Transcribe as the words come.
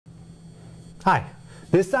Hi.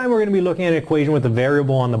 This time we're going to be looking at an equation with a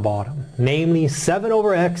variable on the bottom, namely 7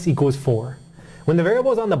 over x equals 4. When the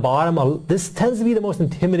variable is on the bottom, this tends to be the most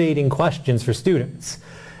intimidating questions for students.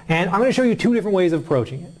 And I'm going to show you two different ways of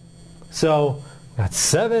approaching it. So, that's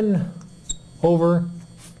 7 over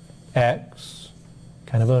x,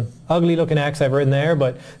 kind of an ugly looking x I've written there,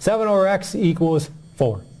 but 7 over x equals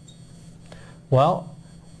 4. Well,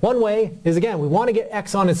 one way is, again, we want to get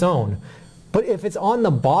x on its own. But if it's on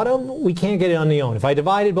the bottom, we can't get it on the own. If I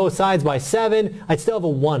divided both sides by 7, I'd still have a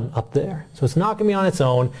 1 up there. So it's not going to be on its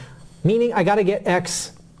own, meaning I got to get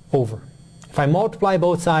x over. If I multiply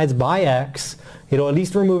both sides by x, it'll at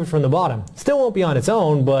least remove it from the bottom. Still won't be on its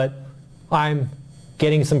own, but I'm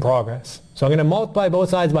getting some progress. So I'm going to multiply both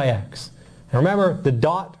sides by x. And remember, the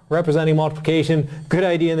dot representing multiplication, good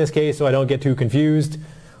idea in this case so I don't get too confused.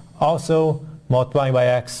 Also, multiplying by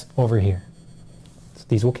x over here. So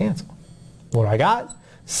these will cancel. What do I got?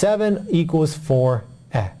 7 equals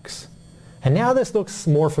 4x. And now this looks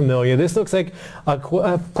more familiar. This looks like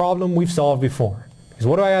a problem we've solved before. Because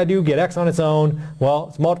what do I gotta do? Get x on its own. Well,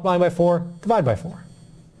 it's multiplying by 4. Divide by 4.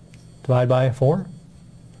 Divide by 4.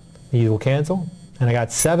 These will cancel. And I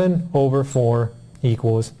got 7 over 4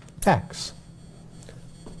 equals x.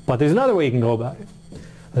 But there's another way you can go about it.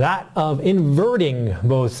 That of inverting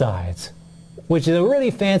both sides, which is a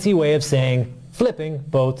really fancy way of saying flipping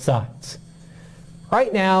both sides.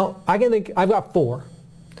 Right now, I can think I've got 4.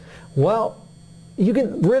 Well, you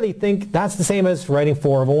can really think that's the same as writing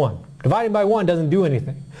 4 over 1. Dividing by 1 doesn't do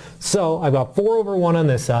anything. So I've got 4 over 1 on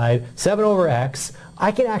this side, 7 over x.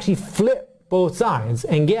 I can actually flip both sides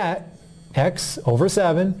and get x over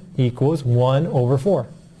 7 equals 1 over 4.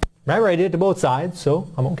 Remember, I did it to both sides, so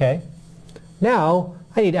I'm okay. Now,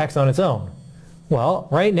 I need x on its own. Well,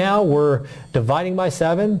 right now we're dividing by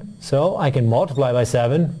 7, so I can multiply by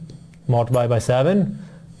 7. Multiply by 7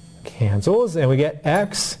 cancels, and we get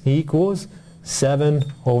x equals 7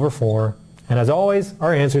 over 4. And as always,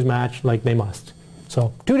 our answers match like they must.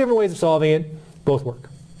 So, two different ways of solving it, both work.